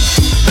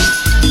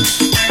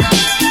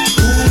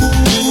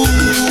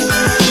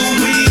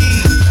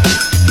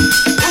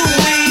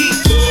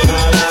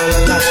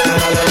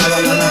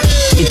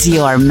It's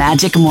your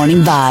Magic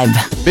Morning Vibe.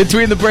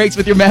 Between the breaks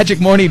with your Magic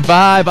Morning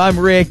Vibe, I'm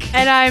Rick.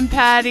 And I'm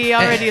Patty,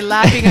 already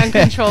laughing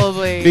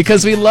uncontrollably.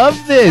 Because we love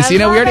this. I we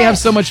love already it. have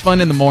so much fun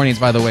in the mornings,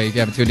 by the way. If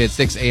you haven't tuned in,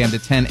 6 a.m. to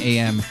 10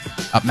 a.m.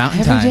 up Mountain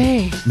Every Time.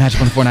 day.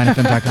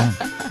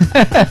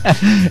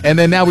 Magic1049fm.com. And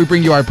then now we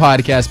bring you our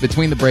podcast,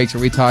 Between the Breaks,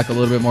 where we talk a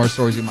little bit more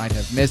stories you might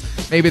have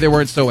missed. Maybe they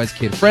weren't so as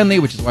kid-friendly,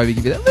 which is why we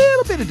give you that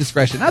little bit of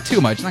discretion. Not too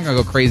much. Not going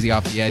to go crazy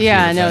off the edge.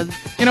 Yeah, here, no.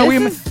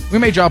 but, we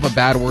may drop a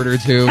bad word or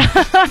two.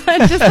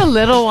 Just a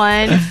little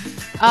one.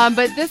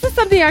 But this is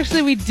something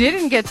actually we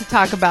didn't get to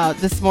talk about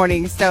this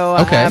morning. So,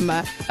 Okay.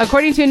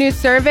 According to a new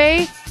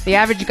survey, the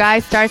average guy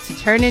starts to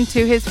turn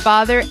into his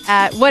father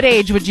at what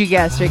age would you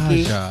guess,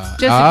 Ricky? Gosh,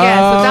 Just a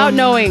guess, without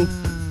knowing.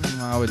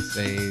 I would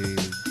say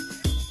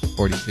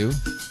 42.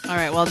 All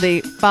right, well,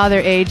 the father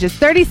age is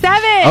 37.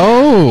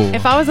 Oh.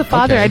 If I was a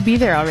father, okay. I'd be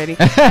there already.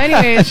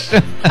 Anyways,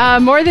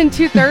 more than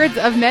 2/3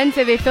 of men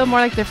say they feel more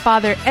like their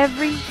father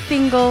every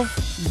single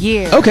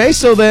year. Okay,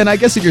 so then I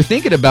guess if you're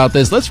thinking about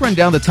this, let's run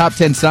down the top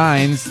 10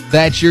 signs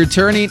that you're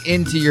turning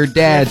into your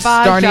dad, Your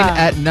father. starting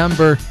at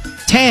number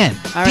 10.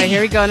 All right,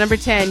 here we go. Number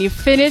 10. You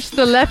finish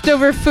the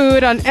leftover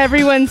food on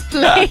everyone's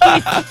plate.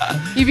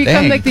 You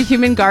become Dang. like the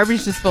human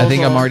garbage disposal. I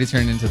think I'm already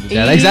turning into the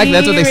dad. Exactly,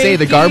 that's what they say,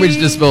 the garbage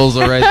Ricky.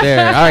 disposal right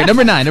there. All right,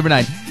 number 9.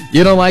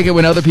 You don't like it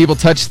when other people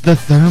touch the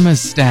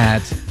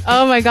thermostat.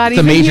 Oh my God. It's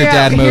a even major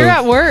dad move. Here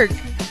at work.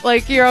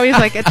 Like, you're always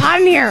like, it's hot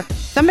in here.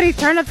 Somebody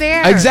turn up the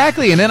air.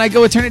 Exactly, and then I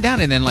go and turn it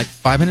down, and then like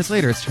 5 minutes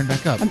later, it's turned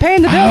back up. I'm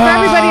paying the bill for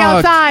everybody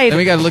outside. Then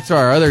we got to look to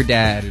our other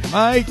dad,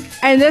 Mike.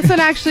 And this one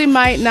actually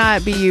might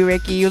not be you,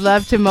 Ricky. You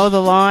love to mow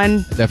the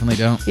lawn. Definitely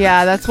don't.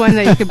 Yeah, that's one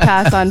that you could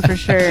pass on for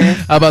sure.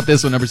 How about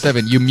this one, number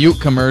 7? You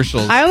mute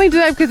commercials. I only do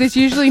that because it's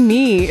usually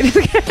me.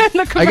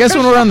 I guess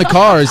when we're on the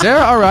cars,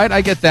 yeah, all right, I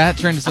get that.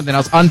 Turn to something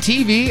else. On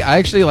TV, I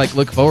actually like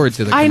look forward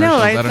to the I commercials.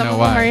 know, right? I don't Some know of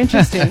why. them are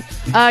interesting.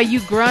 You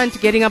grunt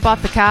getting up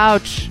off the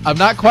couch. I'm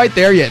not quite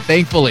there yet,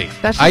 thankfully.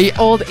 That's just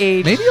old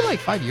age. Maybe like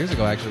 5 years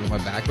ago, actually, when my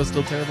back was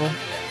still terrible.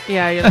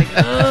 Yeah, you're like,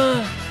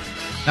 ugh.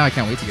 Now I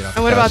can't wait to get off the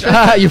And what couch.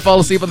 about You fall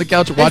asleep on the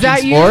couch watching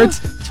that you? sports?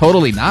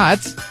 Totally not.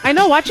 I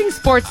know, watching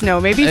sports,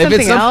 no. Maybe If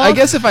something it's else. I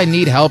guess if I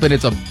need help and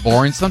it's a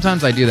boring,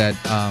 sometimes I do that.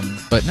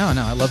 But no, I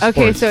love sports.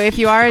 Okay, so if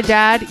you are a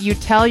dad, you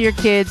tell your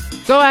kids,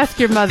 go ask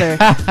your mother.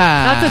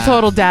 That's a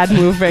total dad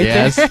move right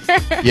yes,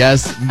 there.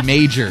 yes,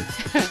 major.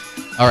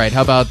 All right,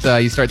 how about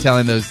you start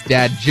telling those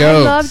dad I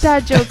jokes? love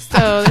dad jokes,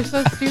 though. They're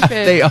so stupid.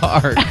 They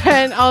are.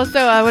 And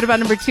also, what about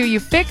number 2? You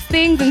fix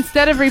things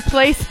instead of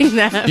replacing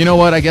them. You know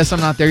what? I guess I'm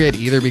not there yet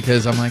either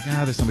because I'm like,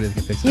 there's somebody that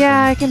can fix it.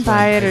 Yeah, for me. I can So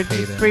buy it or pay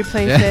just them.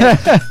 replace Yeah.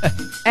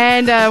 it.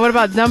 And what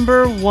about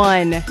number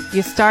 1?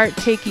 You start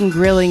taking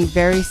grilling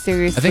very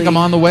seriously. I think I'm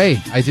on the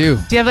way. I do.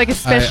 Do you have like a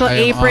special I am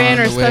apron on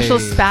or the special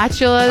way.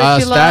 spatula that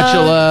you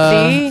Spatula,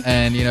 love? See?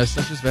 and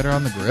stuff's just better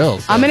on the grill.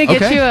 So. I'm going to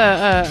get Okay. you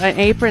an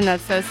apron that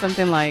says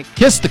something like,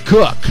 Kiss the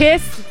cook.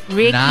 Kiss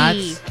Ricky. Not.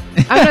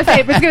 I'm gonna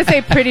say, it's going to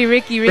say Pretty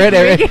Ricky, Ricky,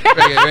 Right.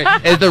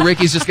 Ricky. As the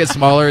Rickies just get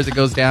smaller as it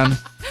goes down.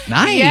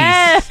 Nice.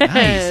 Yes.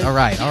 Nice. All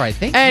right.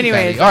 Thank you.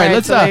 Anyways, Patty. All right. all right,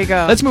 Let's so there you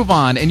go. let's move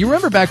on. And you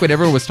remember back when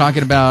everyone was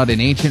talking about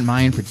an ancient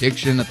Mayan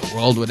prediction that the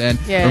world would end?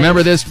 Yeah.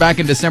 Remember this back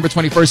in December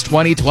 21st,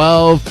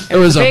 2012? There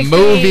was a Big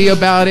movie thing.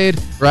 about it,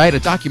 right? A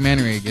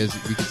documentary. I guess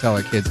we could tell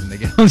our kids when they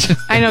get.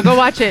 I know, go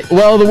watch it.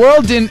 Well, the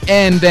world didn't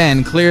end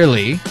then.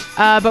 Clearly,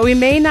 But we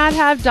may not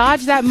have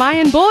dodged that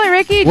Mayan bullet,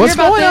 Ricky. Did you what's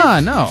hear about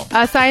going this? on?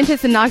 No.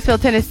 Scientists in Knoxville,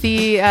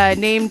 Tennessee,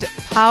 named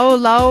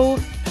Paolo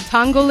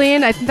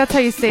Tangolin. I think that's how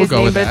you say We'll his go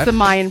name, with but that. it's a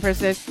Mayan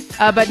person.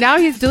 But now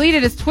he's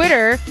deleted his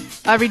Twitter,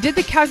 redid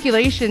the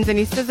calculations, and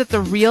he says that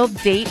the real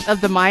date of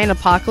the Mayan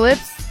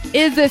apocalypse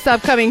is this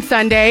upcoming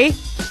Sunday.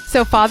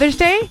 So Father's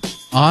Day?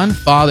 On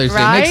Father's Day.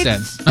 Right?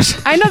 Makes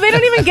sense. I know, they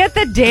don't even get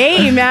the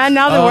day, man.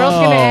 Now the world's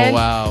going to end. Oh,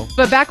 wow.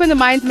 But back when the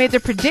Mayans made their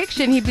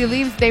prediction, he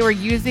believes they were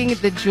using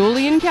the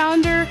Julian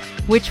calendar,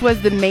 which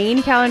was the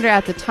main calendar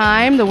at the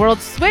time. The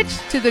world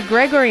switched to the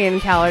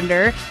Gregorian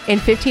calendar in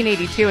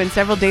 1582, and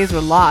several days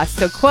were lost.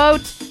 So,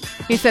 quote,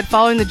 he said,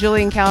 following the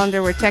Julian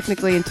calendar, we're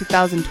technically in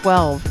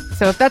 2012.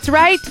 So if that's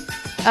right,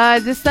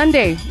 this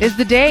Sunday is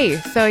the day.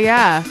 So,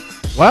 yeah.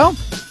 Well,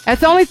 That's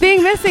the only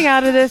thing missing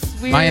out of this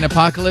weird... Mayan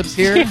apocalypse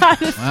here. Yeah,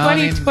 this Well, I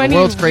mean, 2020 the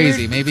world's weird-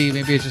 crazy. Maybe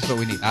it's just what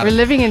we need. I We're don't know.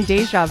 living in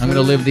deja vu. I'm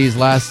gonna live these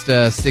last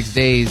 6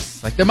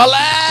 days like they're my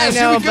last. I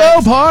know, Here we go,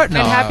 but- part. and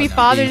happy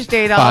Father's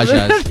Day to all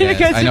Fajas, of you.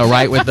 yes. I know,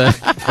 right? With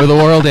the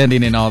world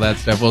ending and all that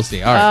stuff. We'll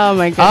see. All right. Oh,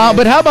 my goodness.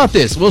 But how about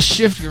this? We'll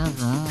shift.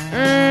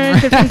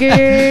 Shifting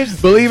gears.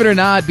 Believe it or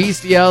not,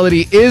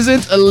 bestiality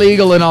isn't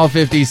illegal in all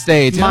 50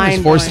 states. You know, there's 4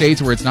 Mind-blowing.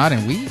 states where it's not,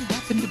 and we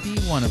happen to be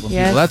one of them.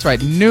 Yes. People. That's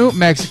right. New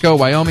Mexico,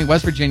 Wyoming,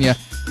 West Virginia,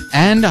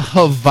 and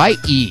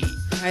Hawaii.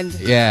 And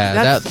Yeah,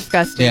 that's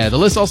disgusting. Yeah, the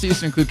list also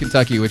used to include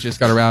Kentucky, which just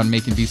got around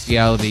making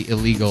bestiality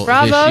illegal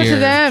Bravo this year. to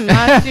them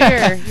last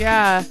year.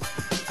 Yeah.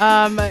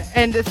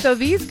 And so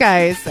these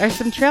guys are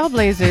some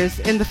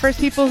trailblazers and the first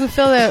people who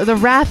feel the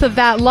wrath of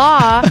that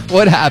law.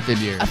 What happened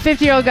here? A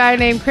 50-year-old guy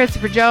named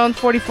Christopher Jones,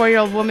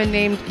 44-year-old woman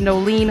named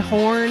Nolene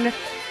Horn,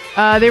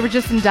 They were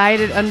just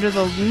indicted under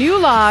the new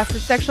law for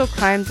sexual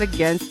crimes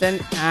against an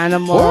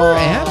animal. Poor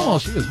animal.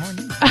 She was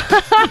horny.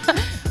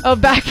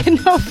 Back in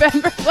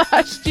November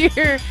last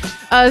year,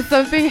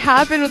 something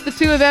happened with the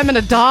two of them and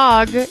a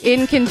dog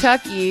in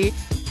Kentucky,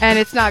 and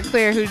it's not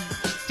clear who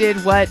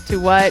did what to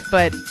what,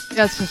 but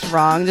that's just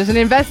wrong. There's an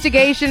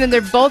investigation, and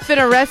they've both been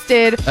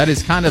arrested. That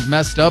is kind of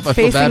messed up. I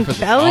feel bad for the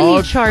felony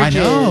dog. charges. I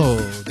know.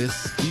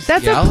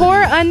 That's a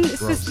poor,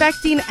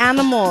 unsuspecting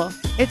animal.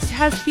 It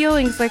has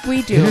feelings like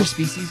we do.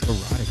 Interspecies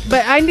erotic.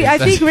 But I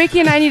think Ricky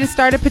and I need to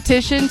start a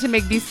petition to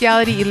make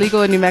bestiality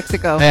illegal in New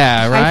Mexico.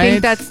 Yeah, right? I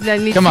think that needs to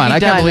be done. Come on, I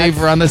can't believe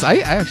we're on this. I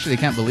actually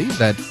can't believe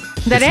that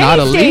it's any not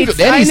illegal. states,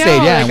 Any I know,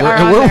 state, yeah.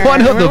 like, We're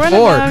one of the We're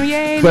four. one of them.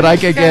 Yay, But I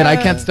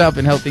Mexico. can't stop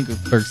and help think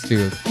of perks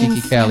too.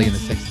 Kiki Callie and the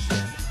Sexy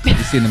Stand.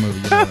 You've seen the movie.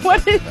 You know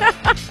What is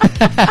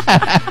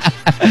that?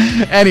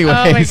 Anyways,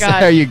 Oh my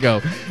God. there you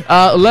go.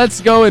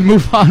 Let's go and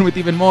move on with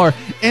even more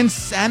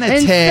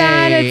insanity,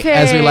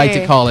 as we like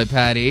to call it,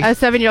 Patty. A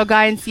 7-year-old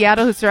guy in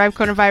Seattle who survived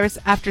coronavirus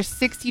after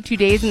 62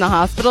 days in the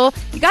hospital.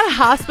 He got a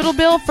hospital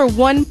bill for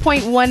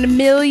 $1.1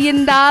 million.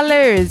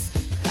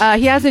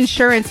 He has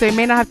insurance, so he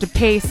may not have to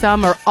pay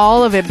some or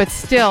all of it, but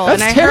still.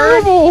 That's and I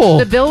terrible.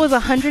 heard the bill was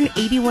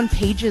 181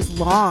 pages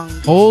long.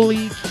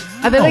 Holy cow.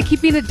 Are they like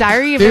keeping a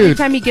diary of Dude. every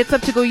time he gets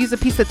up to go use a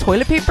piece of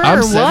toilet paper I'm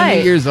or 70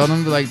 what? years old.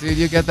 I'm like, dude,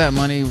 you get that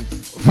money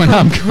when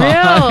I'm gone.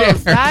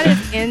 Reals. That is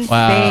insane.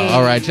 Wow.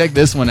 All right, check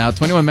this one out.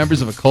 21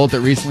 members of a cult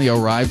that recently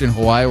arrived in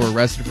Hawaii were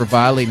arrested for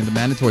violating the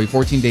mandatory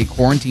 14-day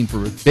quarantine for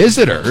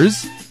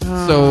visitors.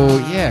 So,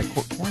 yeah,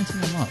 quarantine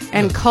them up.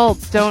 And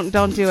cults, don't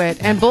do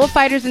it. And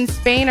bullfighters in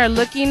Spain are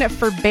looking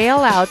for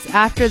bailouts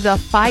after the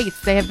fights.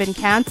 They have been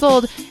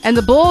canceled, and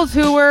the bulls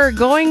who were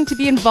going to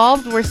be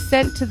involved were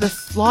sent to the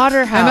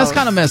slaughterhouse. And that's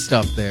kind of messed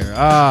up there.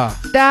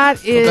 That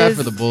Feel bad is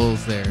for the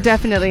bulls there.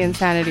 definitely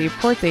insanity.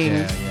 Poor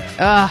things.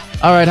 Yeah.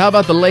 All right, how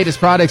about the latest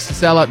products to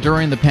sell out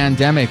during the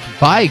pandemic?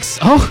 Bikes.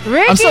 Oh,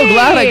 Ricky! I'm so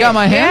glad I got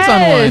my hands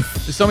on one. Yes.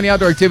 There's so many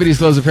outdoor activities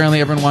closed.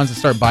 Apparently, everyone wants to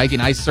start biking.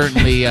 I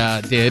certainly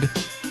did.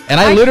 And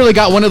I literally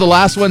got one of the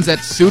last ones that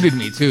suited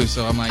me, too.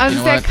 So I'm like, you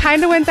know I what?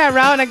 kind of went that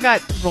route, and I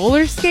got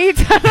roller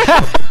skates.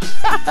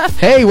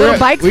 Hey, Little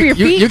bikes for your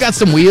feet. You got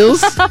some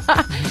wheels?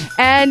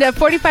 And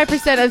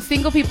 45% of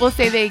single people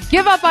say they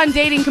give up on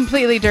dating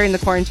completely during the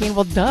quarantine.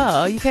 Well,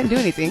 duh, you can't do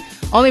anything.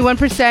 Only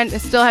 1%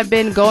 still have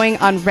been going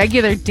on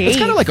regular dates. It's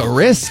kind of like a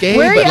risk, eh?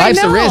 Where- But I life's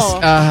a know. risk.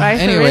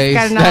 Life's a Anyways,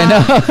 risk, I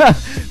know.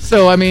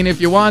 So, I mean, if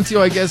you want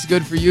to, I guess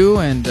good for you.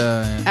 And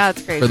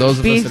That's crazy. for those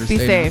of us that are Be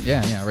staying, safe.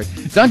 yeah, right.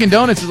 Dunkin'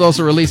 Donuts has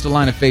also released a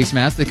line of face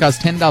masks. They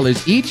cost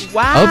 $10 each.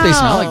 Wow. I hope they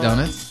smell like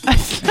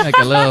donuts. Like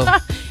a little.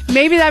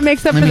 Maybe that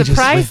makes up Let for me the just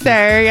price wait.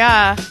 there.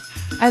 Yeah.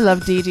 I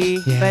love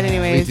DD. Yeah, but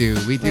anyways.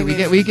 we do.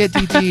 We get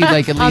DT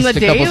like at On least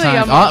the a couple daily,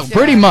 times. almost,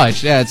 Pretty yeah.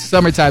 much. Yeah, it's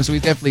summertime, so we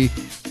definitely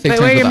take But turns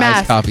wear with your the iced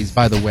mask. coffees,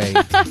 by the way.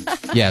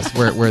 Yes,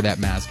 wear that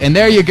mask. And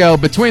there you go.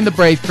 Between the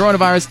break,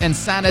 coronavirus and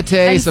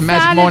sanity, some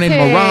magic morning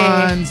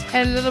morons.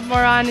 And a little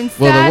moron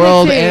insanity. Will the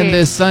world end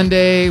this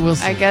Sunday? We'll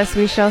see. I guess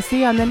we shall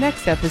see on the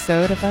next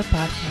episode of our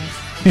podcast.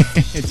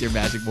 It's your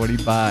Magic Morning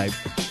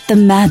Vibe. The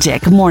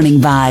Magic Morning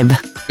Vibe.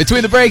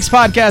 Between the Breaks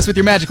podcast with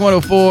your Magic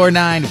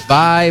 104.9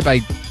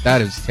 Vibe.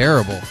 That is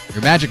terrible.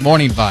 Your Magic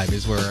Morning Vibe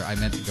is where I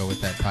meant to go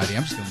with that, Patty.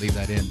 I'm just going to leave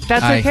that in.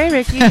 That's Hi. okay,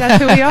 Ricky.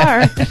 That's who we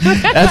are.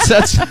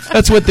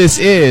 That's what this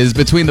is.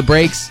 Between the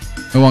Breaks.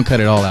 We won't cut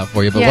it all out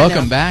for you, but Yeah,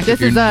 welcome no. back. This if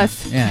you're, is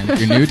us. Yeah, and if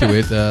you're new to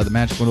it, the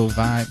Magic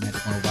 105 Vibe,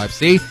 Magic 105 Vibe.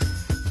 See,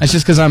 that's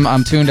just because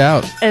I'm tuned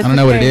out. I don't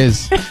know what it okay.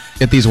 is.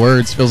 Get these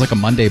words. Feels like a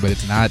Monday, but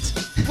it's not.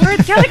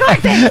 Words Kelly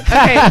Clarkson.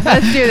 Okay,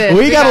 let's do this.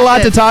 We got a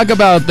lot this. to talk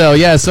about, though.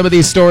 Yeah, some of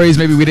these stories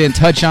maybe we didn't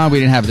touch on. We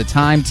didn't have the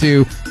time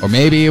to. Or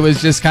maybe it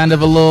was just kind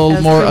of a little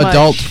That's more too much.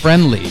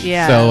 adult-friendly.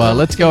 Yeah, So a little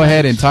let's too go much.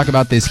 ahead and talk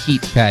about this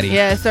heat, Patty.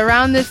 Yes,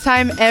 around this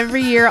time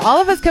every year, all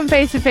of us come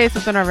face to face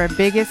with one of our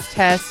biggest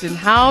tests. And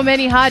how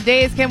many hot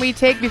days can we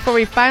take before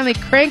we finally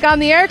crank on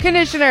the air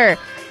conditioner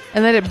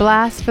and let it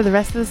blast for the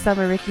rest of the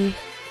summer, Ricky?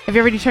 Have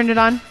you already turned it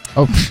on?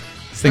 Oh,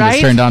 this thing was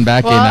Right? turned on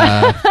back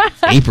Well-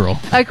 in April.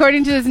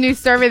 According to this new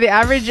survey, the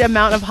average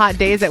amount of hot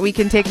days that we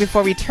can take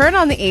before we turn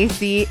on the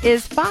AC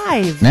is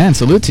 5. Man,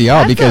 salute to y'all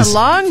That's a because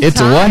long it's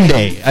time. one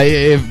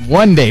day.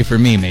 One day for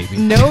me, maybe.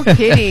 No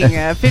kidding.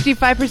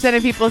 55%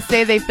 of people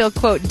say they feel,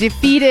 quote,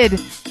 defeated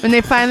when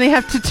they finally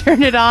have to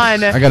turn it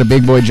on. I got a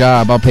big boy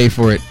job. I'll pay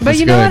for it. But That's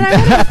you know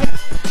good. what?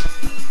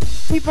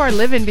 People are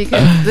living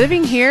because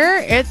living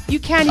here, you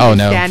can't even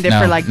stand it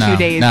for like 2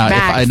 days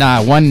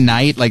max. One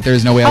night. Like,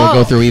 there's no way I would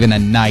go through even a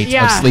night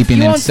Yeah. of sleeping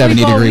You in won't sleep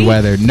 70-degree all week?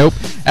 weather. Nope.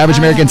 Average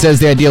American says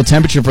the ideal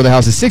temperature for the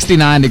house is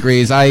 69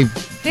 degrees. A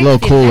little 69.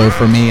 cooler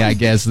for me, I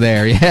guess,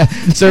 there. Yeah.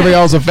 Survey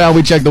also found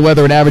we check the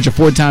weather an average of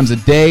 4 times a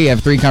day. Have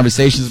 3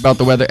 conversations about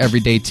the weather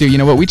every day, too. You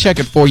know what? We check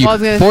it for you Well, I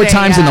was gonna 4 say,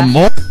 times in yeah. the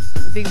morning. I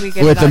think we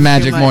get With it the on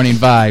Magic too much. Morning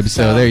Vibe.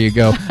 So there you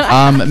go.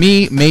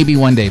 Me, maybe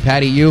one day.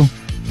 Patty, you?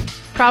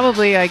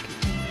 Probably like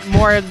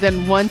more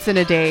than once in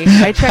a day.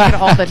 I check it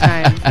all the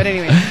time. But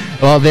anyway.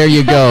 Well, there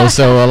you go.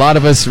 So a lot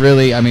of us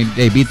really,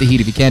 hey, beat the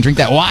heat if you can't drink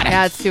that water.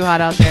 Yeah, it's too hot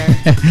out there.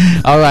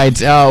 All right.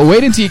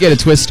 Wait until you get a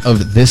twist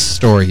of this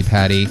story,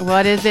 Patty.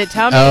 What is it?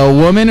 Tell me. A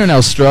woman in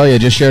Australia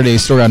just shared a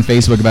story on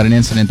Facebook about an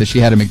incident that she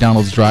had at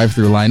McDonald's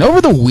drive-thru line over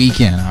the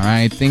weekend, all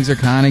right? Things are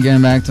kind of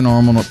getting back to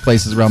normal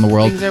places around the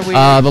world. Things are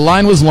weird. The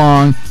line was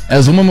long.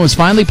 As the woman was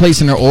finally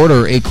placing her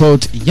order, a,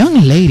 quote, young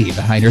lady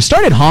behind her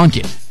started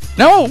honking.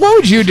 Now, what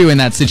would you do in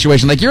that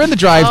situation? Like, you're in the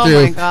drive-thru,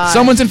 Oh my God.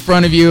 someone's in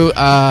front of you.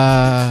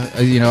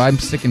 I'm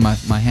sticking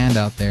my hand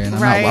out there, and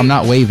Right. I'm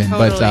not waving.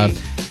 Totally. But I would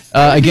be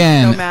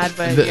again, so mad,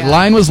 but the yeah.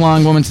 line was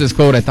long. Woman says,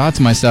 quote, I thought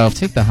to myself,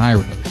 take the high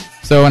road.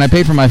 So when I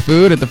paid for my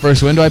food at the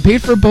first window, I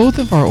paid for both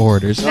of our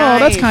orders. Oh,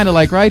 that's Nice. kind of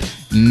like, right?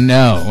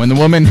 No. When the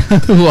woman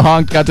who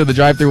honked got to the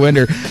drive-thru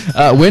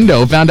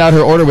window, found out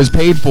her order was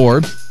paid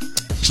for,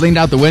 she leaned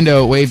out the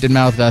window, waved and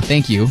mouthed,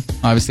 thank you.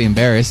 Obviously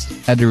embarrassed.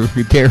 Had to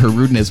repair her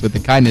rudeness with the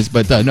kindness.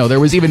 But no, there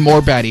was even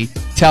more, Patty.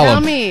 Tell Tell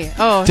him. me.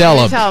 Oh, Tell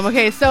you him. Tell him.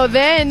 Okay, so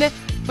then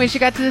when she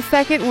got to the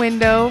second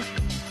window,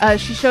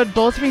 she showed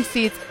both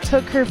receipts,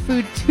 took her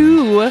food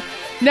too.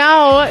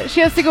 Now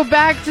she has to go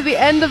back to the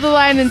end of the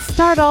line and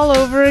start all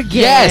over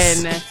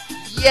again.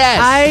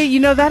 Yes.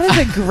 That is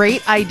a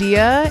great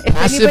idea. If anybody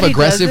does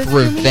Passive-aggressive this to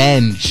me,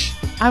 revenge.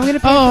 I'm going to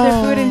pay for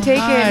their food and take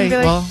it and be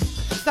like, well,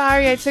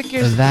 sorry, I took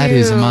yours that too.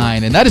 is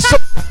mine. And that is so...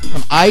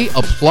 I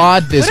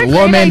applaud this What a great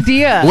woman.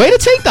 idea. Way to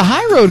take the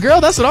high road,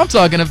 girl. That's what I'm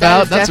talking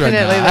about. is That's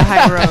definitely right. the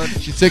high road.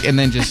 She took and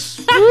then just...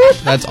 swoop.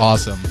 That's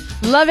awesome.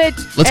 Love it.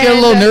 Let's get a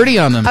little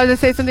nerdy on them. I was going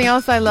to say something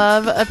else I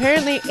love.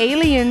 Apparently,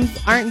 aliens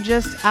aren't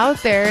just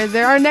out there.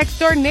 They're our next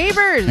door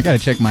neighbors. I got to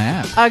check my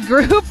app. A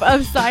group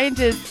of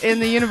scientists in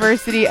the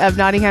University of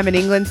Nottingham in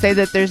England say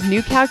that there's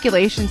new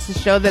calculations to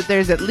show that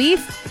there's at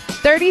least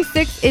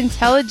 36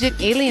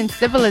 intelligent alien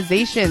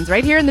civilizations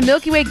right here in the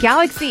Milky Way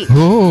galaxy.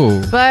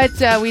 Ooh. But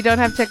we don't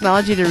have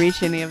technology to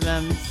reach any of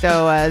them,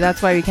 so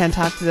that's why we can't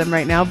talk to them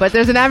right now. But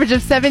there's an average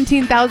of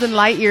 17,000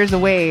 light years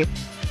away.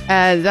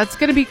 That's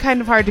going to be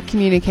kind of hard to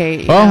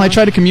communicate. Well, I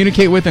tried to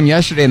communicate with them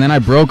yesterday, and then I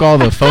broke all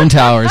the phone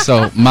towers,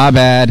 so my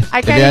bad. I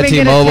If can't you had even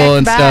get a T-Mobile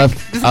and text back.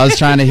 stuff, I was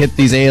trying to hit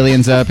these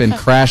aliens up and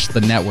crash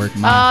the network.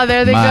 Oh,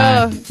 there they my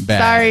go. bad.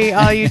 Sorry,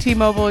 all you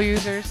T-Mobile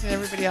users and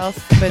everybody else.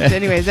 But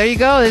anyways, there you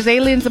go. There's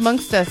aliens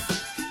amongst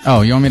us.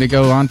 Oh, you want me to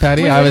go on,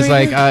 Patty? Wait, I was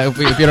wait, like,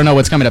 if you don't know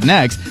what's coming up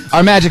next,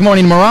 our Magic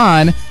Morning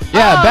Moran.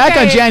 Yeah, Oh, back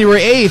on okay.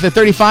 January 8th, a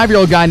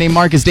 35-year-old guy named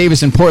Marcus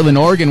Davis in Portland,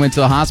 Oregon, went to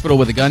the hospital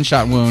with a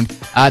gunshot wound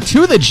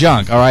to the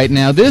junk. All right,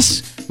 now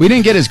we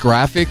didn't get his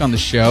graphic on the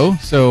show,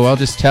 so I'll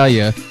just tell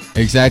you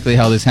exactly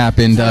how this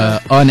happened,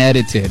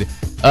 unedited.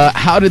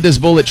 How did this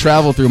bullet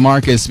travel through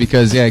Marcus?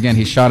 Because, yeah, again,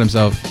 he shot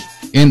himself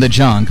in the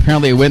junk.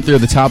 Apparently, it went through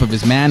the top of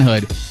his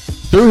manhood,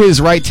 through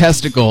his right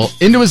testicle,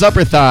 into his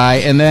upper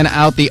thigh, and then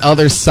out the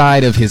other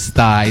side of his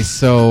thigh.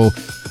 So,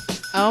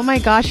 Oh my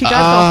gosh, he got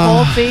the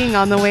whole thing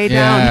on the way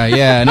down.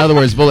 yeah. In other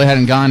words, bullet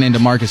hadn't gone into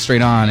Marcus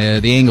straight on.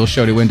 The angle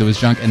showed it went to his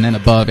junk and then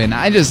above. And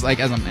I just,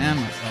 like, as a man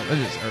myself, it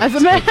just hurts. As a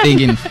man.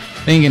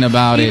 Thinking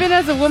about Even it.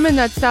 as a woman,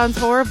 that sounds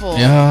horrible.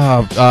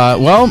 Yeah.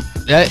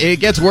 It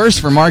gets worse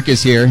for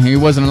Marcus here. He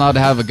wasn't allowed to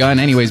have a gun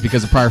anyways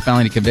because of prior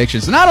felony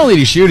convictions. So not only did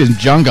he shoot his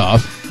junk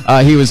off,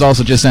 he was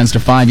also just sentenced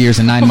to 5 years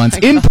and 9 months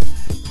in a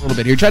little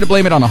bit here. He tried to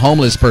blame it on a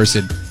homeless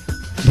person.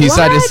 He What?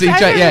 tried to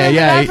I remember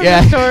that from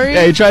the story.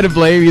 Yeah, he tried to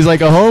blame. He's like,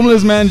 a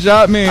homeless man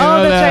shot me.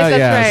 Oh, that's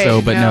right. So,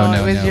 but no.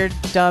 It was your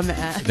dumb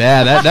ass.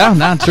 Yeah, that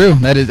not true.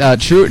 That is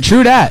true.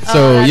 That.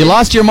 So that you is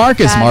lost your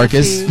Marcus,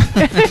 Marcus.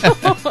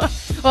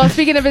 Well,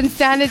 speaking of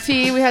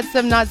insanity, we had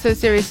some not so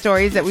serious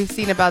stories that we've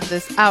seen about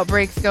this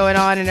outbreaks going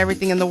on and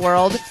everything in the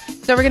world.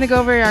 So we're going to go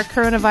over our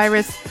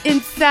coronavirus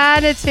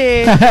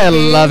insanity. I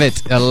love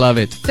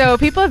it. So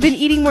people have been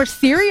eating more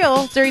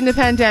cereal during the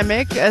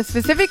pandemic,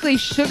 specifically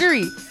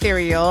sugary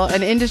cereal.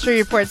 An industry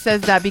report says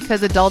that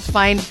because adults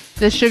find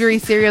the sugary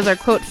cereals are,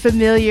 quote,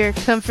 familiar,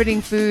 comforting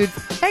foods.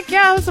 Heck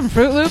yeah, with some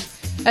Fruit Loops.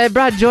 It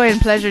brought joy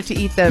and pleasure to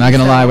eat them. Not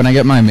gonna lie, when I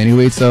get my mini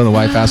wheats though, the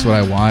wife asks what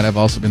I want. I've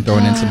also been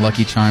throwing in some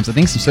Lucky Charms. I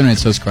think some Cinnamon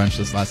Toast Crunch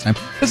this last time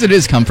because it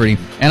is comforting.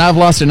 And I've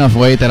lost enough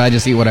weight that I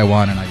just eat what I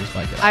want and I just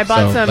like it. I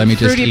bought so let some me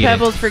just Fruity eat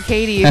Pebbles for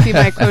Katie. You see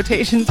my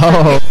quotations.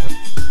 Oh,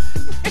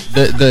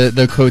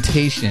 the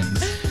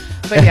quotations.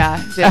 But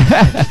yeah,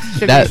 just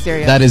sugary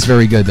cereal. That is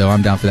very good, though.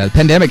 I'm down for that.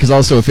 Pandemic has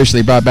also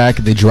officially brought back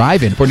the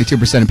drive-in.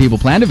 42% of people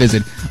plan to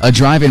visit a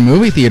drive-in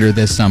movie theater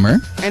this summer.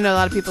 I know a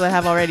lot of people that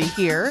have already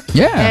here.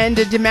 Yeah. And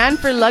the demand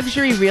for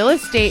luxury real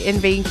estate in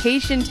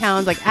vacation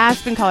towns like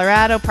Aspen,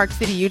 Colorado, Park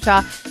City,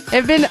 Utah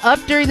have been up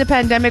during the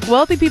pandemic.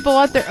 Wealthy people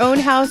want their own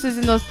houses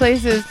in those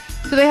places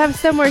so they have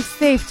somewhere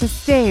safe to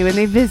stay when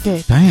they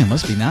visit. Damn,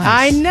 must be nice.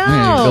 I know.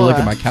 I'm gonna go look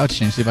at my couch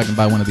and see if I can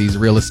buy one of these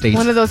real estate.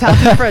 One of those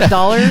houses for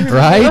 $1.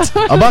 Right?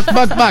 A buck.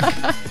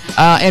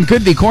 And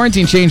could the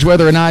quarantine change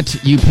whether or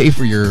not you pay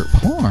for your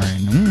porn?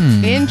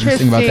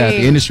 Interesting about that.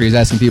 The industry is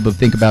asking people to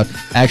think about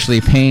actually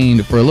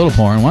paying for a little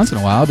porn once in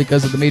a while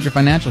because of the major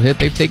financial hit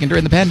they've taken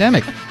during the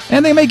pandemic.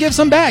 And they may give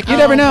some back. You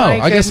never know.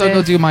 I guess I'll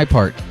go do my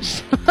part.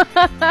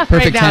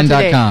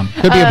 Perfect10.com.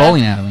 Could be a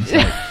bowling alley.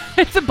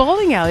 It's a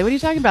bowling alley. What are you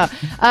talking about?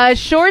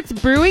 Shorts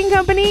Brewing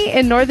Company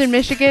in northern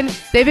Michigan.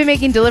 They've been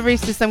making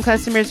deliveries to some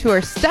customers who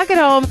are stuck at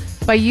home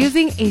by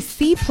using a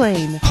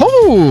seaplane.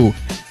 Oh,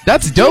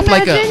 that's dope.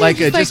 Like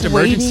a just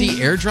emergency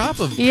waiting. airdrop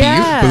of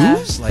Yeah,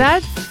 booze.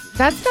 Like,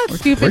 that's not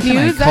stupid where can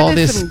news. I call that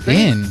is this some great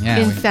in? Yeah,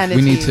 insanity.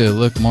 we need to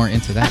look more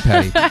into that,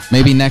 Patty.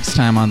 Maybe next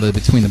time on the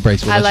Between the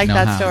Breaks we'll I let like you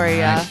know that how, story. all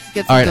Yeah, right?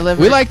 get All some right,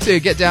 delivered. we like to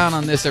get down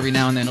on this every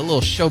now and then. A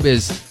little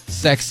showbiz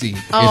sexy,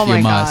 Oh if you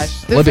my must.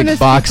 gosh. This Olympic one is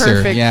boxer,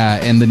 perfect. yeah,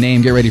 and the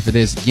name. Get ready for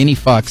this. Guinea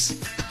Fuchs.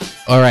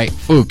 All right,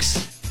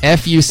 Fuchs.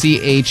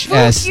 Fuchs, Fuck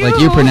like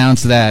you. you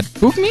pronounce that.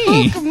 Fuck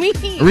me. Fuck me.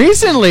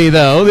 Recently,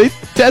 though, they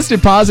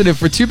tested positive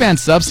for 2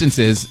 banned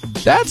substances.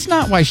 That's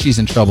not why she's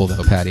in trouble,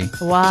 though, Patty.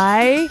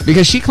 Why?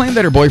 Because she claimed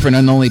that her boyfriend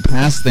unknowingly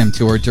passed them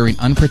to her during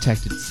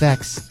unprotected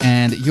sex,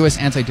 and U.S.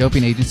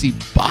 Anti-Doping Agency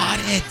bought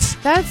it.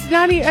 That's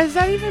not. Is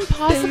that even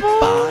possible?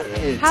 bought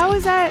it. How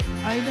is that?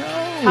 I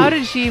know. How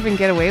did she even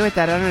get away with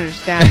that? I don't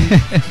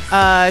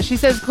understand. She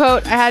says,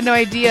 quote, I had no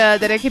idea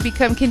that I could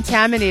become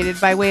contaminated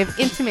by way of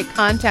intimate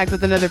contact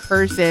with another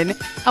person.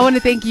 I want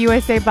to thank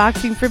USA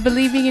Boxing for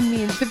believing in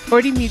me and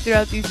supporting me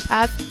throughout these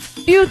past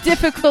few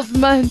difficult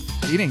months.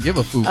 He didn't give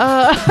a fool.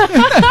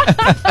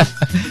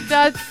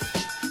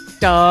 That's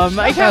dumb.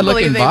 I can't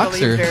believe they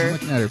boxer. believed I'm her.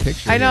 looking at her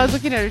picture. I know, I was here.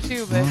 looking at her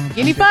too, but Oh,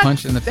 Guinea punch her Fuck,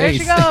 punch in the there she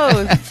face.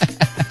 goes.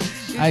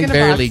 She's I gonna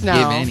barely box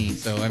give now. any,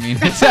 so I mean,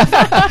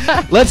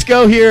 let's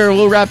go here.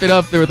 We'll wrap it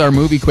up there with our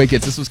movie quick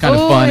hits. This was kind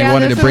of Ooh, fun. yeah, I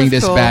wanted to this bring was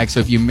this cool. back, so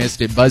if you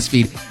missed it,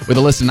 BuzzFeed with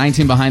a list of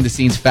 19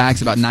 behind-the-scenes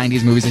facts about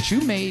 90s movies that you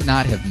may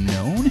not have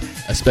known,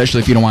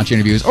 especially if you don't watch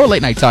interviews or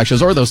late-night talk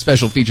shows or those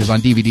special features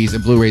on DVDs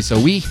and Blu-rays. So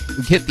we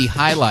hit the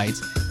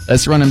highlights.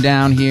 Let's run them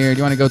down here. Do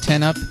you want to go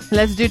 10 up?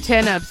 Let's do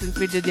 10 up since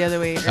we did the other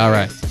way. All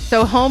right.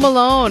 So Home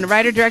Alone,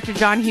 writer-director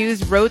John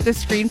Hughes wrote the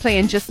screenplay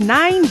in just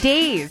 9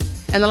 days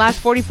and the last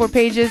 44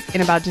 pages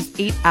in about just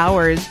 8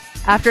 hours.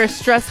 After a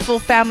stressful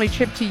family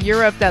trip to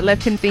Europe that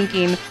left him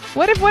thinking,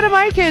 what if one of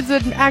my kids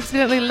was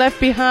accidentally left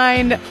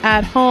behind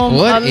at home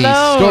What alone?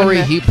 a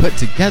story he put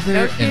together,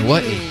 No and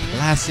what a kidding.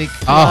 classic.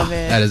 Love Oh,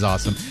 it. that is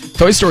awesome.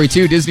 Toy Story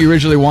 2, Disney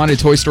originally wanted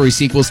Toy Story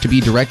sequels to be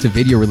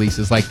direct-to-video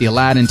releases, like the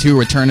Aladdin 2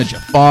 Return of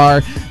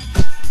Jafar.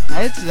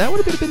 That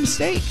would have been a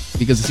mistake,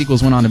 because the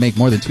sequels went on to make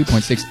more than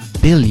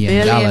 $2.6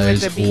 billion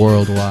with a B.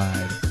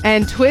 worldwide.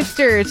 And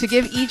Twister, to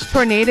give each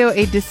tornado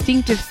a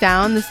distinctive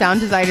sound, the sound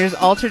designers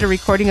altered a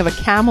recording of a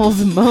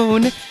camel's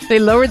moan. They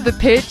lowered the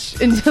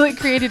pitch until it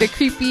created a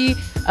creepy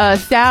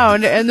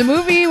sound, and the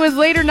movie was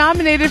later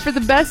nominated for the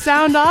Best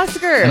Sound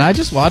Oscar. And I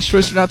just watched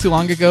Twister not too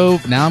long ago.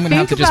 Now I'm going to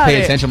have to Think just about pay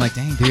it. attention. I'm like,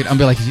 dang, dude. I'm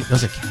going to be like,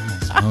 those are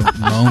camels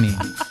moaning.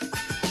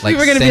 Like, we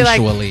were gonna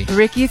sensually. be like,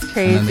 Ricky's And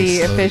then they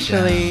crazy, slowed it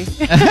officially.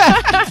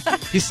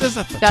 He says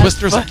that the That's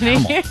Twister's funny. a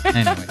camel.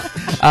 Anyway.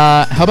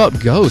 How about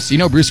Ghost? You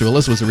know, Bruce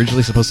Willis was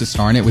originally supposed to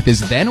star in it with his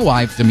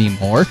then-wife, Demi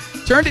Moore.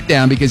 Turned it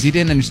down because he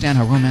didn't understand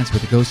how romance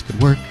with a ghost could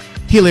work.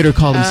 He later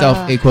called himself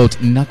a, quote,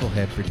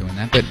 knucklehead for doing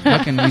that. But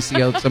how can we see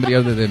somebody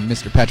other than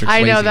Mr. Patrick Swayze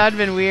I know, that would have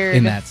been weird.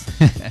 in that?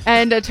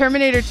 And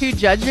Terminator 2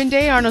 Judgment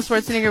Day, Arnold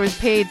Schwarzenegger was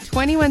paid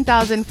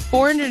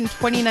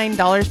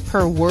 $21,429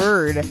 per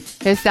word.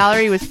 His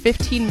salary was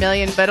 $15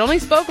 million, but only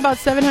spoke about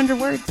 700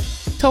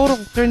 words total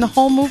during the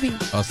whole movie.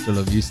 Hasta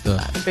la vista.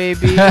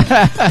 Baby.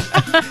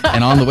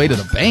 And on the way to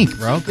the bank,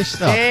 bro. Good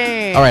stuff.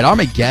 Dang. All right,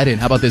 Armageddon.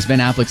 How about this? Ben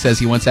Affleck says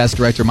he once asked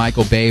director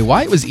Michael Bay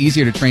why it was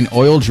easier to train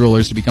oil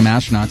drillers to become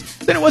astronauts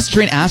than it was to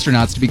train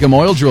astronauts to become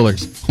oil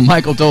drillers.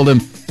 Michael told him,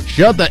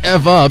 shut the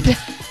F up.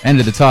 End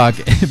of the talk.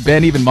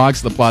 Ben even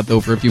mocks the plot, though,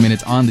 for a few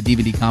minutes on the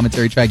DVD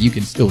commentary track. You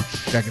can still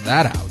check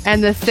that out.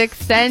 And The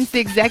Sixth Sense,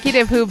 the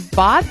executive who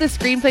bought the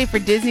screenplay for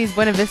Disney's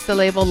Buena Vista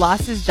label,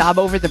 lost his job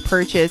over the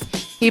purchase.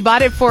 He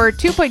bought it for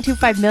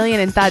 $2.25 million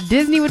and thought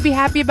Disney would be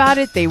happy about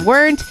it. They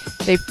weren't.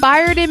 They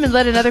fired him and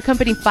let another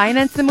company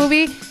finance the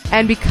movie.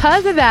 And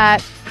because of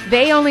that,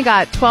 they only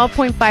got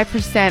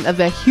 12.5% of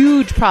the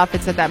huge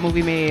profits that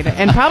movie made,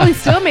 and probably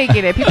still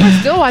making it. People are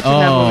still watching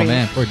that movie. Oh,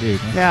 man, poor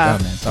dude. Yeah.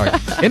 Oh, man, sorry.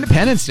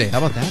 Independence Day. How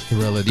about that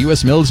thriller? The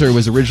U.S. military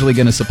was originally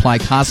going to supply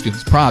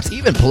costumes, props,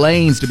 even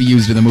planes to be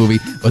used in the movie,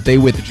 but they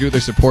withdrew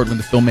their support when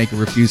the filmmaker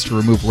refused to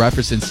remove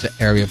references to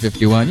Area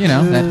 51. You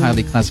know, that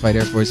highly classified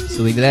Air Force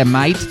facility that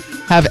might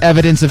have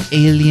evidence of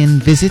alien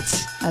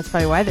visits. That's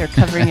probably why they're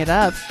covering it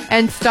up.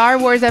 And Star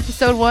Wars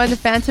Episode 1, The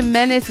Phantom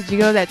Menace. Did you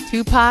know that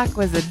Tupac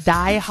was a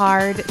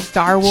die-hard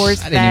Star Wars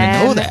I fan? didn't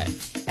even know that.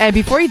 And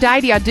before he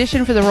died, he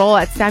auditioned for the role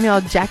that Samuel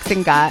L.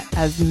 Jackson got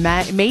as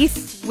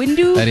Mace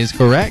Windu. That is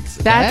correct.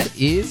 That's that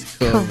is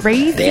correct.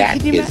 crazy. That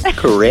Can you is imagine?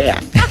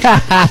 correct.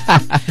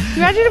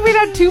 Imagine if we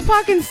had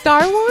Tupac in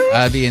Star Wars?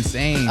 That'd be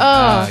insane.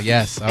 Oh.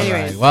 Yes. All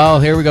Anyways. right. Well,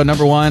 here we go.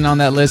 Number one on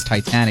that list,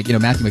 Titanic. You know,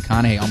 Matthew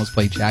McConaughey almost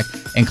played Jack,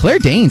 and Claire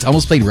Danes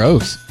almost played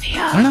Rose.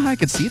 Yeah. I don't know how I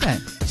could see that.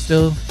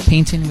 Still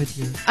painting with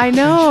your. I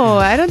know.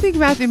 I don't think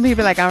Matthew would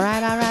be like, all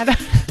right.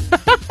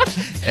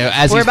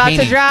 As We're he's about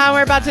painting. to drown.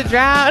 We're about to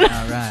drown.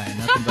 All right.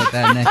 Nothing but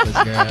that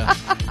necklace, girl.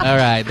 All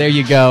right. There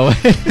you go.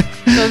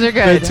 Those are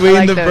good. Between I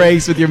like the those.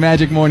 breaks with your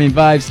Magic Morning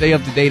Vibe. Stay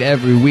up to date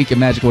every week at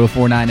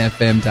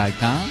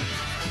magic1049fm.com.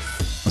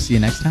 I'll see you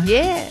next time.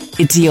 Yeah.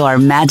 It's your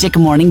Magic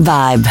Morning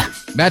Vibe.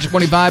 Magic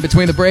Morning Vibe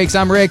between the breaks.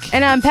 I'm Rick.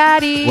 And I'm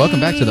Patty. Welcome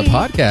back to the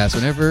podcast,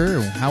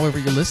 however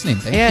you're listening.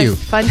 Thank you.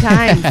 Fun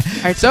times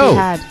are to So, be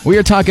had. we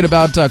are talking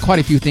about quite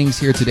a few things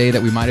here today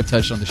that we might have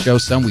touched on the show.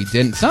 Some we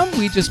didn't. Some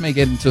we just may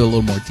get into a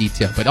little more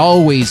detail, but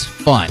always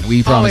fun.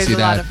 We promise Always you a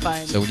that. lot of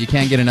fun. So, when you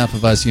can't get enough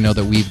of us, you know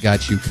that we've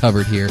got you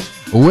covered here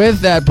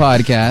with that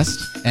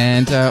podcast.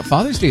 And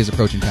Father's Day is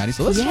approaching, Patty.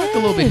 So, let's talk a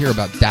little bit here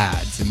about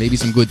dads and maybe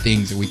some good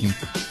things that we can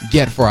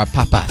get for our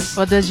papas.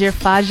 Well, does your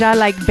faja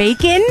like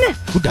bacon?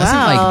 Who doesn't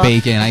Wow. like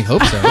bacon? I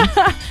hope so.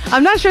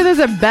 I'm not sure there's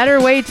a better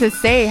way to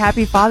say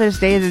Happy Father's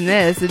Day than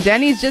this.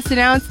 Denny's just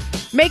announced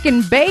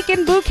making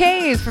bacon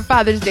bouquets for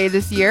Father's Day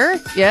this year.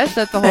 Yes,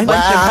 that's a whole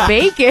bunch of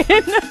bacon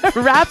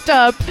wrapped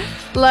up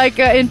like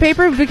in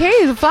paper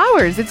bouquets of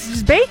flowers. It's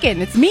just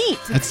bacon. It's meat.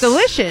 It's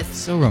delicious.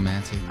 So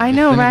romantic. I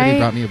know, if anybody right?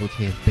 brought me a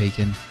bouquet of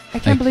bacon, I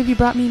can't believe you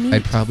brought me meat.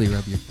 I'd probably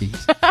rub your feet.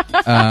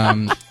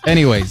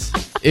 Anyways,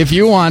 if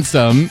you want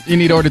some, you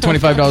need to order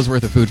 $25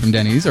 worth of food from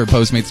Denny's or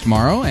Postmates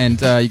tomorrow, and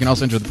you can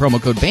also enter the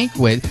promo code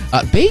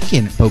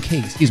bacon bouquet.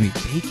 Excuse me,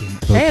 bacon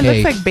bouquet. Hey,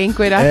 it looks like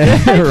banquet after I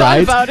thought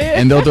right? about it.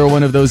 And they'll throw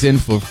one of those in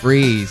for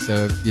free.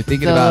 So if you're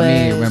thinking about me,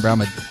 Delish. remember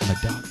I'm a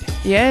dog dad.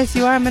 Yes,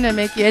 you are. I'm gonna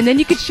make you, and then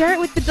you could share it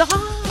with the dog.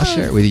 I'll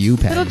share it with you,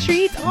 Patty. Little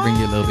treats. I'll bring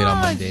you a little bit on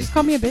Oh, Monday. Just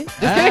call me a bit.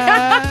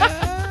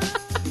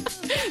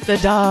 The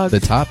dog. The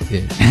top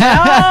kid.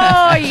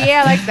 Oh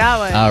yeah, I like that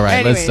one. All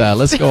right, Anyways.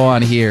 let's go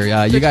on here.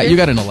 You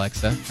got an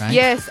Alexa, right?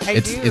 Yes, I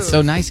do. It's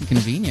so nice and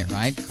convenient,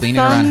 right? Cleaning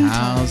around the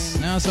house.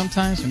 No,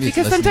 sometimes maybe it's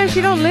Because listening sometimes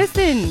you in on don't you.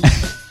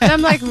 listen. And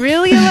I'm like,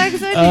 really, Alexa?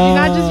 Did you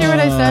not just hear what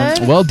I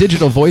said? Well,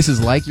 digital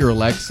voices like your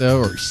Alexa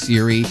or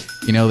Siri,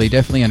 they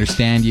definitely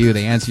understand you.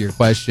 They answer your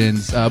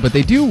questions, but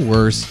they do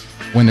worse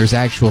when there's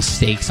actual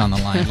stakes on the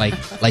line,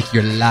 like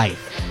your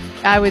life.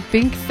 I would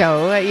think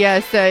so.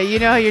 Yes, you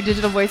know how your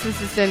digital voice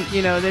assistant,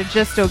 they're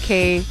just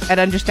okay at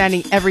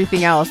understanding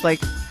everything else.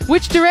 Like,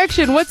 which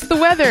direction? What's the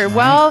weather? Right.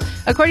 Well,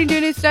 according to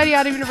a new study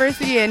out of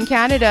university in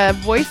Canada,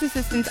 voice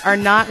assistants are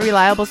not a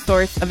reliable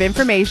source of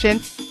information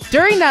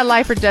during that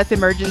life or death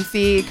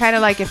emergency. Kind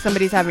of like if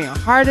somebody's having a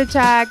heart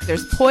attack,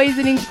 there's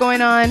poisonings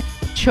going on,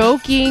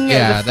 choking.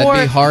 Yeah,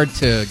 that'd be hard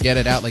to get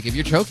it out. Like if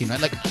you're choking,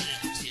 right? Like,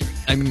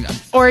 I mean,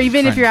 Or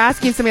even if Fine. you're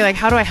asking somebody like,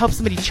 how do I help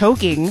somebody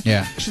choking?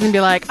 Yeah. She's going to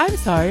be like, I'm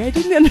sorry, I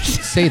didn't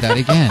understand. say that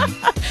again.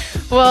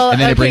 Well, And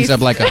then it okay, brings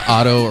up like an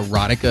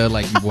autoerotica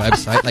like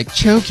website, like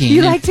choking.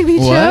 You like to be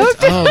What?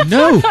 choked? Oh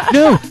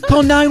no!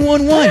 Call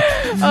 911.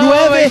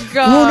 Oh my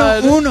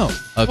God. Uno.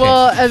 Okay.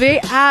 Well, they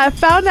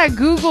found that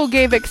Google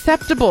gave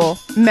acceptable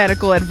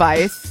medical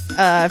advice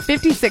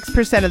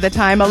 56% of the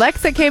time.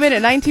 Alexa came in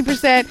at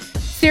 19%.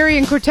 Siri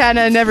and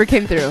Cortana never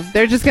came through.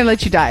 They're just going to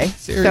let you die.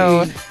 Siri,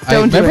 So I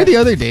don't do remember it. the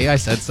other day I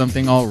said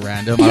something all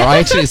random. Or I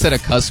actually said a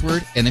cuss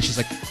word, and then she's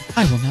like,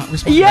 "I will not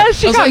respond." Yeah, to that.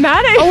 she I was got like,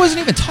 mad at I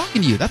wasn't even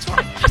talking to you. That's why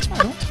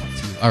I don't talk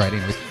to you. All right,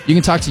 anyways, you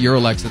can talk to your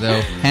Alexa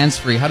though, hands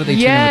free. How do they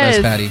tune in with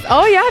us, Patty?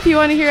 Oh, yeah. If you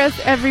want to hear us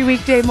every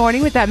weekday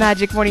morning with that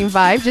Magic Morning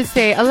Vibe, just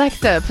say,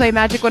 Alexa, play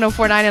Magic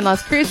 104.9 in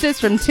Las Cruces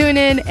from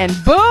TuneIn, and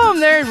boom,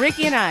 there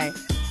Ricky and I.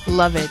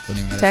 Love it. Don't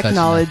even have to touch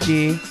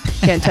Technology.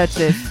 Can't touch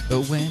this.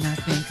 But when I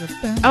think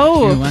about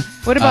Oh, you,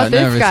 what about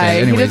this never guy? say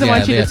it. He Anyways, doesn't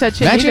want you to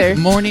touch it Magic either.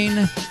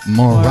 Morning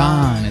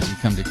Moron, as you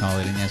come to call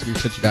it. And yes, we've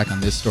put you back on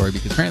this story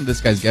because apparently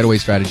this guy's getaway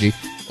strategy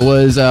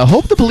was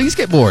hope the police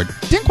get bored.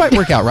 Didn't quite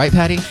work out, right,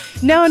 Patty?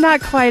 No,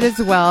 not quite as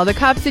well. The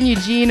cops in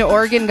Eugene,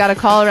 Oregon got a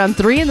call around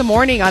 3 in the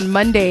morning on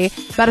Monday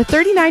about a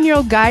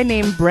 39-year-old guy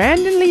named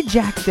Brandon Lee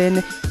Jackson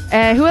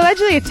who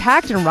allegedly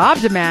attacked and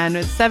robbed a man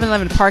at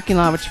 7-Eleven parking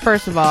lot, which,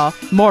 first of all,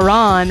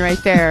 moron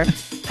right there.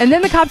 And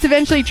then the cops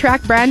eventually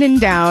tracked Brandon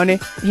down.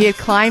 He had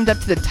climbed up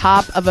to the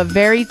top of a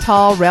very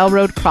tall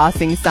railroad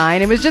crossing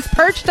sign and was just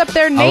perched up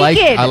there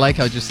naked. I like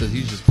how it just says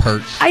he's just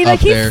perched He's up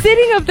there.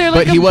 sitting up there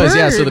like But he a was,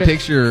 yeah. bird. So the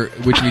picture,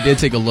 which we did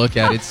take a look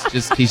at,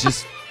 he's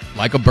just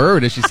like a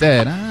bird, as she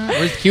said.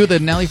 Where's cue the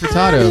Nelly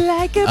Furtado?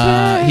 Like a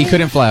bird. He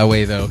couldn't fly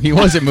away though. He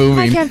wasn't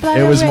moving. I can't fly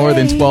It was more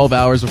than away. 12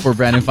 hours before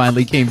Brandon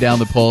finally came down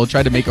the pole,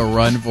 tried to make a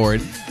run for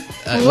it.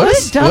 What a what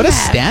a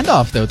dumbass.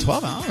 standoff though!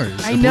 12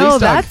 hours. I The know,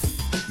 police dog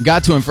that's...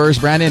 got to him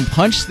first. Brandon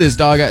punched this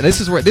dog out.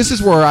 This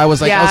is where I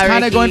was like, Yeah, I was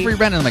kind of Ricky. going for you,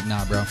 Brandon. I'm like,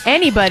 nah, bro.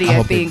 Anybody, I I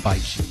hope they think.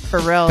 bite you. For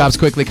real. Cops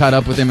quickly caught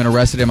up with him and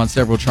arrested him on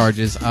several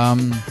charges.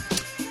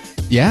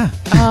 Yeah.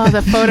 Oh,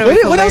 the photo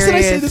is What else did I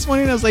say hilarious. this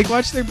morning? I was like,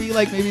 watch there be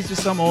like maybe it's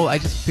just some old. I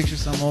just picture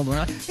some old one.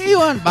 Like, he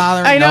wasn't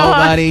bothering I know, huh?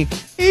 nobody.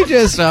 He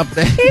just up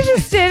there. He's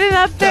just standing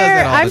up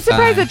there. it all I'm the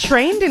surprised time. a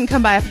train didn't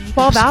come by after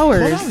 12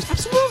 hours.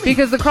 Absolutely.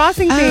 Because the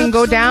crossing thing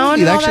go down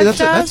and all Actually, that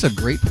stuff. that's a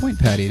great point,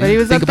 Patty. But he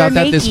was Think up there about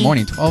that this naked.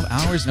 morning. 12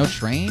 hours, no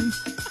train,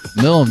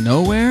 middle of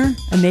nowhere.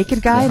 A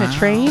naked guy in a Wow.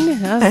 train?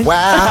 Huh?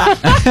 Wow.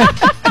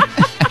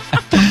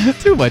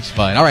 Too much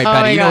fun. All right, Oh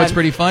Patty, my you know God. what's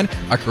pretty fun?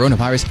 Our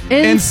coronavirus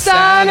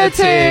Insanity.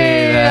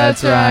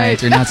 That's That's right. right.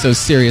 They're not so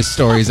serious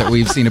stories that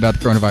we've seen about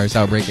the coronavirus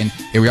outbreak. And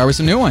here we are with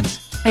some new ones.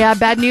 Yeah,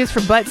 bad news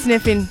for butt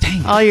sniffing.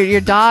 Dang it. All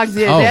your dogs.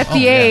 The Oh,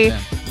 FDA yeah.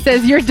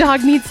 says your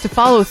dog needs to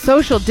follow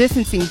social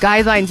distancing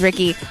guidelines,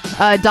 Ricky.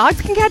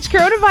 Dogs can catch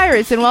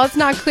coronavirus, and while it's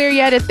not clear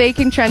yet if they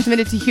can transmit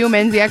it to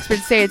humans, the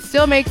experts say it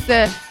still makes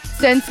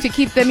sense to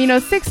keep them,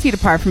 6 feet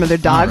apart from other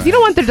dogs. Right. You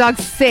don't want their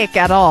dogs sick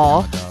at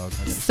all.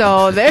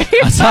 So there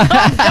you go.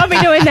 Don't be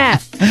doing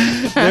that.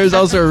 There's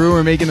also a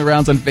rumor making the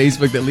rounds on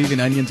Facebook that leaving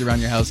onions around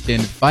your house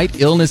can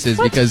fight illnesses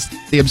because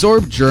they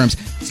absorb germs.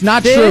 It's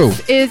not true.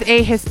 This is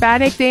a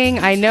Hispanic thing.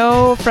 I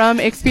know from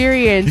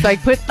experience.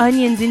 Like, put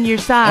onions in your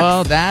socks.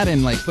 Well, that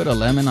and put a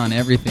lemon on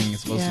everything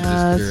is supposed to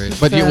Yeah, just cure it. it's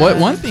But just,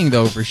 one thing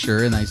though for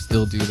sure, and I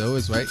still do though,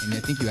 is right. And I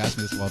think you asked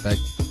me this a while back.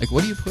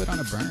 What do you put on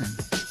a burn?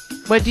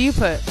 What do you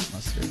put?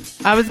 Mustard.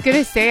 I was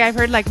gonna say I've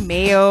heard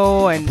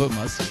mayo and Put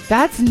mustard.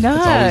 that's It's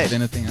always nuts.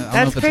 been a thing. I don't know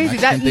That's if it's a crazy.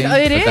 Mexican thing, It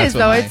but is that's what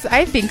though. my-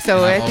 I think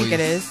so. and I think it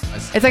is. I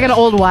It's like an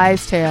old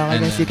wives' tale, I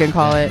and guess then- you can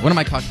call it. One of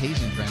my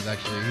Caucasian friends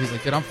actually, he's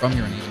like, dude, I'm from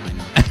here in Asia.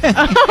 I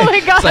know. Oh my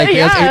god! It's like,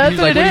 yeah, he's that's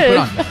like, what what it do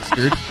you is. put on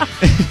mustard?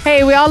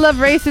 Hey, we all love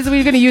races.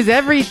 We're going to use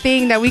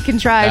everything that we can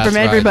try That's from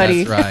right,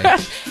 everybody.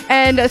 that's right.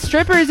 And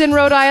strippers in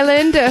Rhode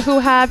Island who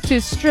have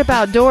to strip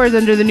outdoors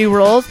under the new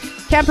rules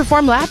can't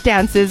perform lap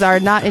dances are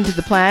not into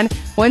the plan.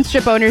 One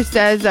strip club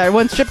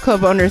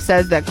owner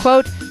says that,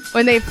 quote,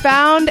 when they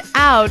found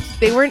out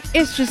they weren't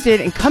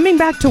interested in coming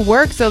back to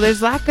work, so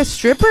there's lack of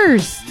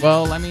strippers.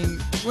 Well, I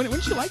mean,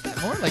 wouldn't you like that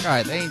more? Like, all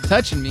right, they ain't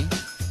touching me.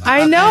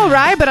 I know,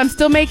 right? But I'm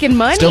still making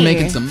money. Still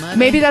making some money.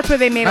 Maybe that's where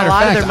they made Matter a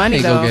lot fact, of their money, I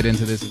may though. go get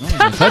into this. No,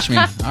 don't touch me.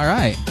 All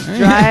right.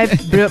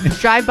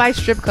 Drive-by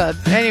strip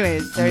clubs.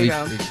 Anyways, there you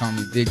go. They call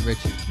me Big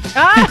Richard.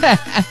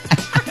 Ah!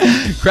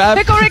 Crab.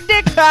 Pickle Rick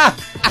Dick.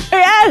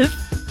 Yes.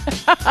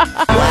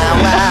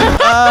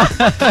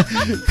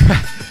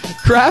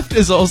 Kraft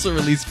has also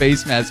released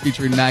face masks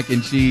featuring mac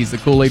and cheese, the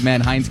Kool-Aid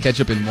Man, Heinz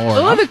ketchup, and more.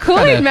 Oh, the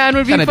Kool-Aid Man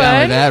would be Kinda down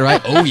fun. with that,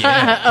 right? Oh,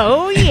 yeah.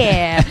 Oh,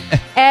 yeah.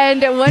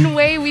 And one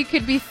way we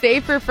could be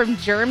safer from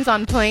germs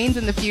on planes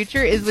in the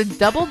future is with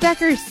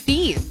double-decker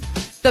seats.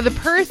 So the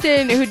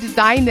person who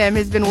designed them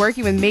has been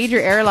working with major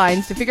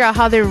airlines to figure out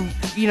how they're,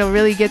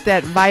 really get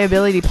that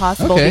viability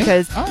possible. Okay.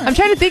 Because All right. I'm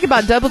trying to think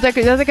about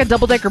double-decker. That's like a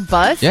double-decker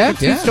bus. Yeah,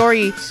 like a yeah.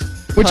 two-story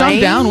Which I'm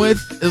plane. down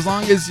with, as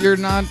long as you're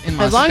not in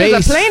my As long space.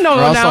 as the plane don't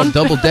or go else I'll down.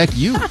 double deck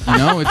you. It's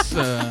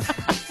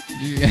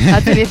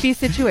That's an iffy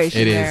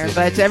situation It is, there. it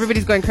But is.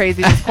 everybody's going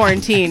crazy this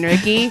quarantine,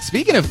 Ricky.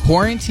 Speaking of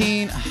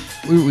quarantine,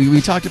 we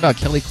talked about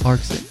Kelly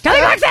Clarkson. Kelly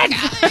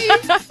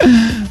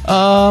Clarkson!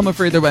 I'm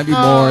afraid there might be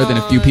more than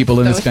a few people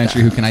in so this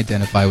country sad. who can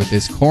identify with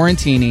this.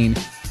 Quarantining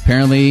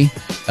apparently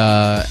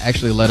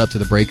actually led up to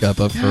the breakup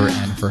of her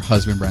and her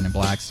husband, Brandon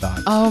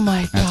Blackstock. Oh,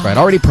 my God. That's right.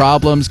 Already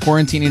problems.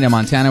 Quarantining in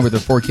Montana with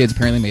their 4 kids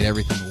apparently made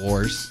everything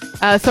worse.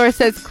 Source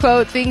says,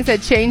 quote, things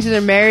had changed in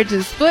their marriage.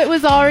 The split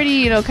was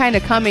already, kind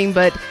of coming,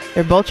 but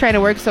they're both trying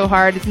to work so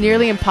hard. It's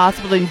nearly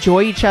impossible to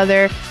enjoy each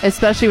other,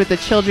 especially with the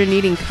children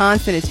needing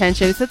constant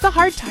attention. So it's a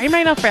hard time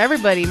right now for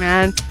everybody,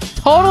 man.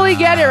 Totally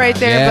get it right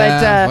there,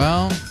 Yeah, but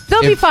well,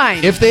 they'll be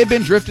fine. If they had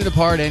been drifted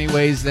apart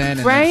anyways then.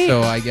 And right?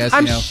 So I guess,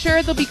 I'm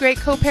sure they'll be great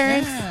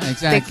co-parents. Yeah,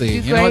 exactly. They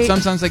do You know what? great.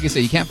 Sometimes, like you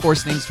say, you can't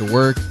force things to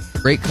work.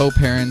 Great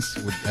co-parents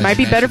would, as Might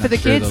you be better mentioned, for the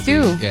I'm sure kids,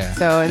 they'll too. be- yeah.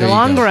 So in There the you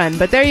long go. run.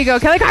 But there you go.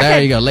 Kelly Clarkson.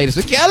 There you go. Latest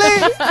with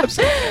Kelly.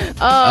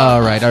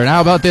 All right.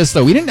 How about this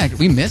though? We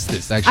missed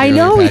this actually. I earlier,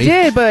 know we Patty.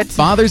 did, but...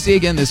 Father's Day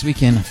again this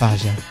weekend,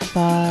 Faja.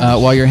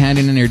 While you're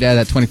handing in your dad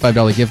that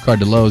 $25 gift card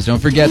to Lowe's, don't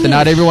forget that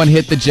not everyone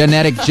hit the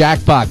genetic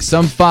jackpot.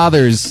 Some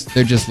fathers,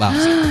 they're just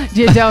lousy.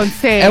 You don't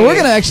say. And we're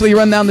going to actually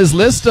run down this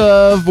list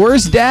of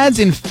worst dads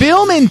in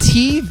film and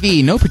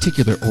TV. No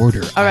particular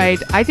order. All right.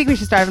 I think we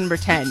should start with number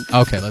 10.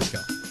 Okay, let's go.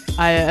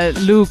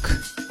 Luke,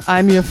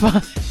 I'm your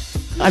father.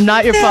 I'm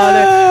not your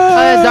father.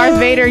 Darth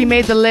Vader, he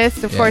made the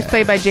list, of course, Yeah.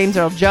 played by James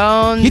Earl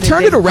Jones. He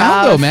turned it Big around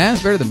Ralph. though, man.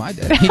 It's better than my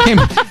dad. He came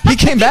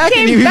back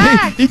came and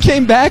back. he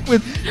came back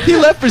with he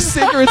left for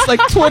cigarettes like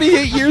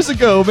 28 years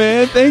ago,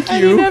 man. Thank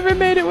And he you. never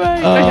made it right.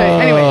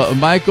 Okay, anyway.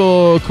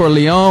 Michael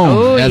Corleone.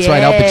 Oh, That's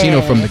right, Al yeah.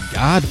 Pacino from The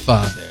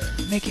Godfather.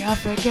 Make you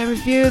offer, I can't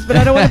refuse, but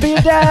I don't want to be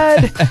your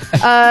dad.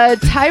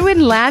 Tywin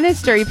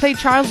Lannister, he played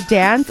Charles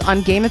Dance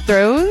on Game of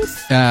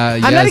Thrones.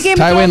 Yes, not a Game of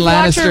Tywin Thrones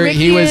watcher, Lannister. Ricky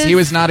He is.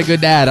 was not a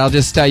good dad. I'll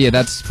just tell you,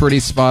 that's pretty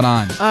spot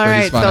on. All Pretty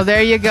right, spot so on.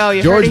 there you go.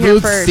 You George heard it here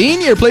Booth first.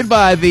 Sr., played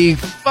by the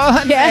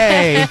funny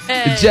Yeah.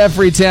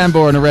 Jeffrey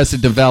Tambor in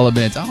Arrested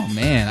Development. Oh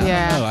man, I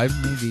Yeah. don't know. I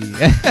maybe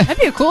That'd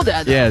be a cool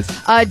dad. though. yes.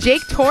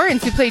 Jake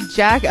Torrance, who played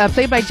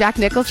played by Jack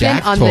Nicholson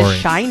Jack on Torrance. The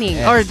Shining.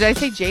 Yes. Or did I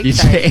say Jake? You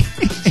Sorry.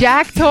 say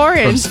Jack from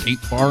Torrance. State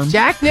Farm.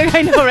 Jack Nick,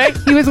 I know, right?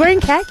 He was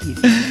wearing khakis.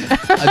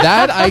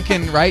 That I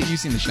can right. You've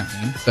seen The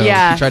Shining, so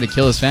Yeah. he tried to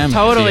kill his family.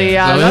 Totally,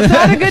 yeah. So- That's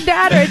not a good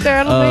dad right there,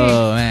 I don't think.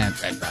 Oh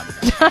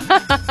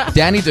man,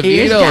 Danny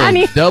Here's DeVito,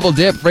 Danny. double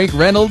dip. Frank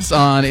Reynolds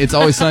on It's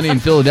Always Sunny in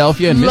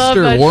Philadelphia, and Love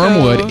Mr. that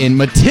Wormwood show. in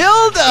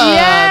Matilda.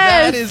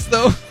 Yes. That is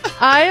so.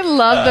 I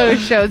love those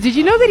shows. Did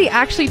you know that he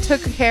actually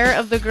took care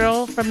of the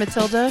girl from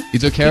Matilda? You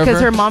took care of Because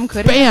her? her mom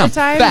couldn't Bam! at the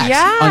time. Facts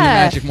Yeah. on your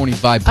Magic Morning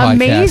Vibe podcast.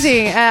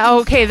 Amazing.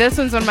 Okay, this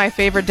one's one of my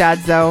favorite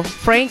dads, though.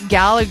 Frank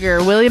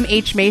Gallagher. William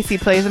H. Macy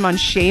plays him on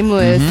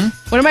Shameless.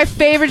 Mm-hmm. One of my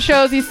favorite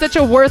shows. He's such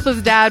a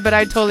worthless dad, but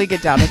I'd totally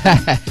get down with him.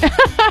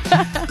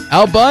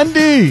 Al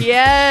Bundy.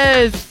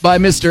 Yes. By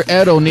Mr.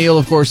 Ed O'Neill,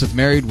 of course, of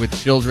Married with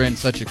Children.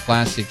 Such a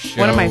classic show.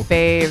 One of my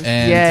faves.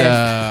 And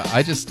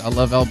yes. I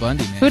love Al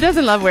Bundy, man. Who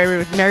doesn't love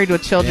Married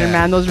with Children, Yeah.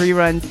 man? Those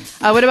reruns.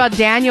 What about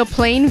Daniel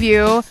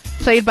Plainview,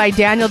 played by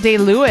Daniel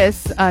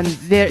Day-Lewis on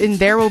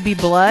There Will Be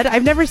Blood?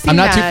 I've never seen I'm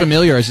not that. too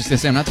familiar. I was just going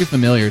to say, I'm not too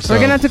familiar. So, We're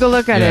going to have to go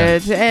look at yeah.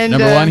 it. And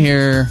Number one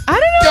here. I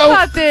don't know Go.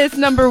 about this.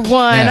 Number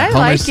one. Yeah, I Homer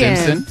like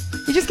Simpson. him.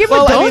 You just give him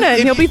a donut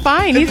and he'll be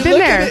fine. He's been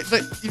there.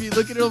 But if you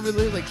look at it over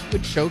there, like, he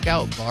would choke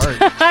out Bart.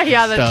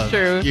 Yeah, that's stuff,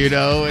 true. You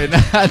know, and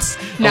that's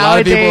a lot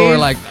of people were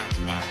like,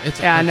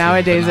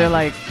 Nowadays they're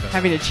like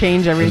having to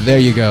change everything. There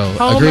you go.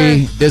 Homer.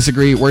 Agree,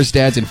 disagree. Worst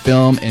dads in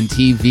film and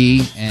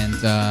TV, and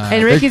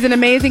Ricky's an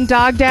amazing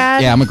dog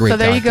dad. Yeah, I'm a great So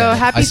there dog you go. dad. I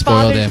Happy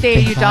spoiled Father's him. Day,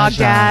 you dog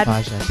dad.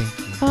 Happy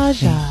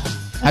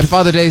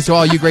Father's Day to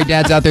all you great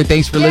dads out there.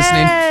 Thanks for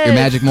listening. Yes. Your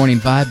Magic Morning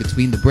Vibe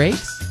between the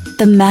breaks.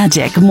 The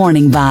Magic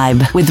Morning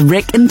Vibe with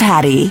Rick and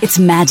Patty. It's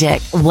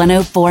Magic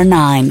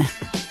 104.9.